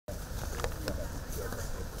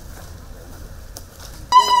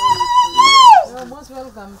most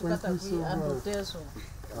welcome to Katakwi and to Teso.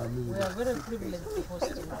 We are very privileged to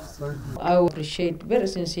host you. I appreciate very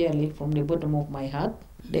sincerely from the bottom of my heart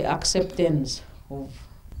the acceptance of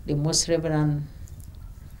the Most Reverend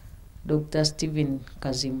Dr. Stephen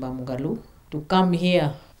Kazimba Mugalu to come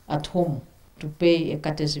here at home to pay a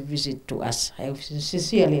courtesy visit to us. I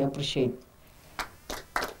sincerely appreciate.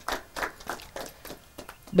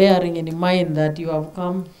 Bearing in mind that you have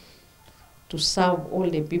come to serve all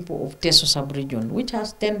the people of Teso sub-region, which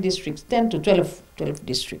has 10 districts, 10 to 12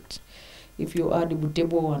 districts. If you add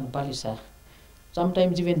Butebo and Balisa,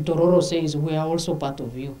 sometimes even Tororo says we are also part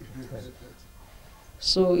of you.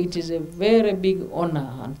 So it is a very big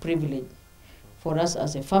honor and privilege for us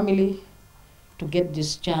as a family to get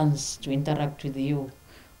this chance to interact with you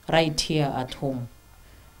right here at home.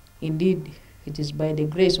 Indeed, it is by the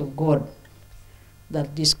grace of God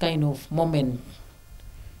that this kind of moment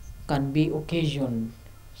can be occasioned.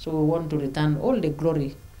 So we want to return all the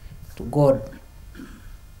glory to God.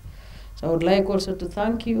 So I would like also to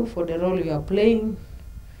thank you for the role you are playing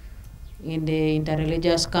in the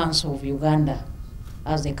Interreligious Council of Uganda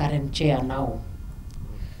as the current chair now.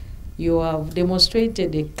 You have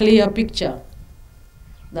demonstrated a clear picture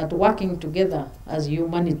that working together as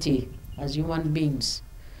humanity, as human beings,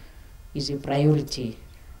 is a priority,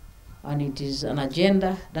 and it is an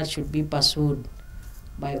agenda that should be pursued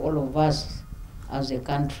by all of us as a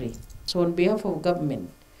country. So on behalf of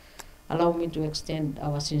government, allow me to extend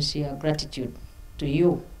our sincere gratitude to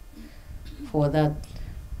you for that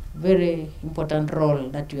very important role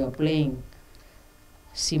that you are playing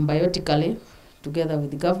symbiotically together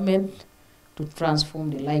with the government to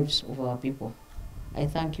transform the lives of our people. I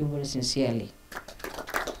thank you very sincerely.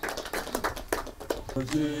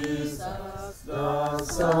 Jesus the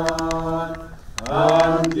Son,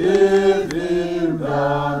 and give him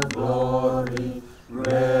the glory,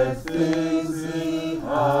 great things he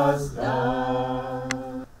has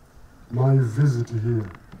done. My visit here,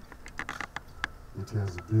 it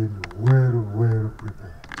has been well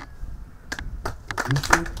prepared. The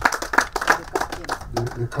bishop,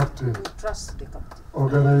 the captain, Trust the captain.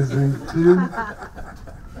 organizing team,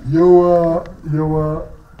 your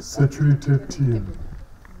security team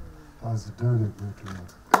has done a great work.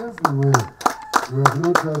 Everywhere, we have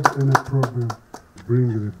not had any problem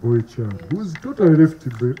bringing the boy child, who is totally left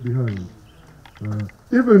behind.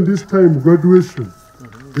 Even this time, graduation,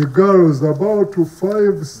 the girls about to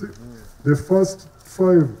the first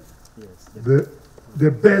 5,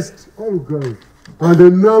 the best, all girls, and the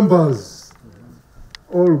numbers,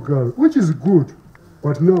 all girls, which is good.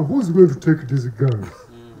 But now, who's going to take these girls?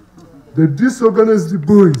 The disorganized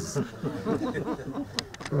boys.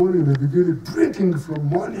 In the beginning, drinking from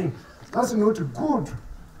morning, that's not good.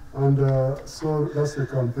 And so that's a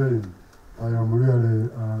campaign I am really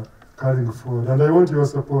carrying forward. And I want your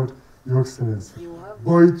support, Your Excellency.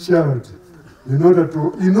 Boy child, in order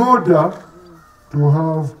to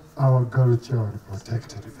have our girl child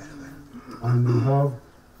protected very well, and to have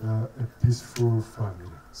a peaceful family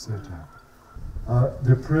set up.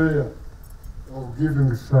 The prayer of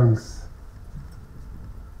giving thanks,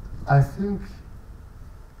 I think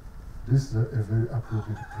this is a very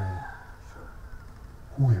appropriate prayer.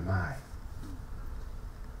 Who am I?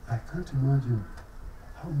 I can't imagine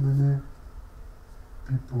how many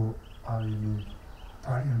people are in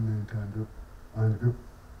parliament and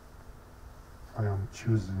I am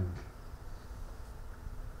choosing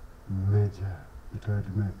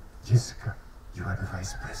Jessica, you are the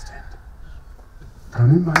Vice President. Can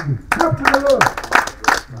you imagine? Clap to the Lord.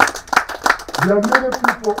 There are many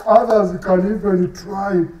people, others can even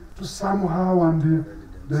try to somehow, and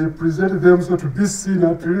they present themselves to be seen,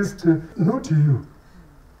 at least not you.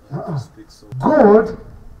 God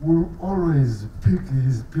will always pick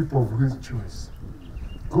his people of his choice.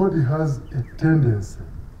 God has a tendency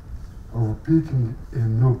of picking a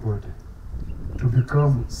nobody to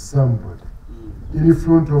become somebody in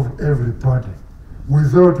front of everybody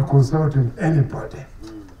without consulting anybody.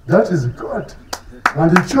 That is God.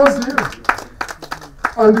 And he chose him.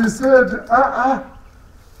 And he said, I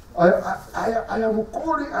am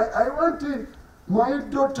calling, I want my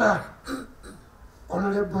daughter,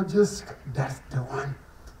 Honorable Jessica. That's the one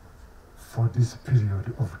for this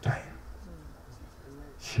period of time.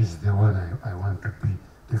 She's the one I want to be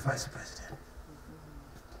the Vice President.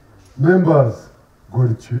 Members,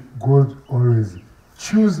 God always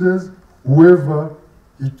chooses whoever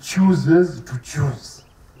he chooses to choose.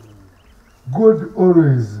 God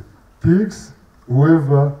always picks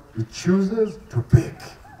whoever he chooses to pick.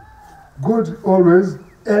 God always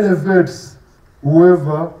elevates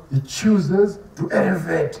whoever he chooses to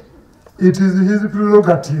elevate. It is his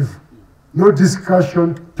prerogative. no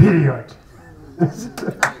discussion, period. And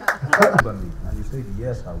you said,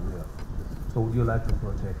 yes, I will. So would you like to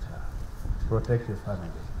protect her? Protect your family.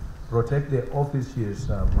 Protect the officials'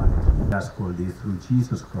 money. That's called this through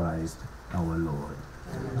Jesus Christ, our Lord.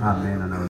 Amen. And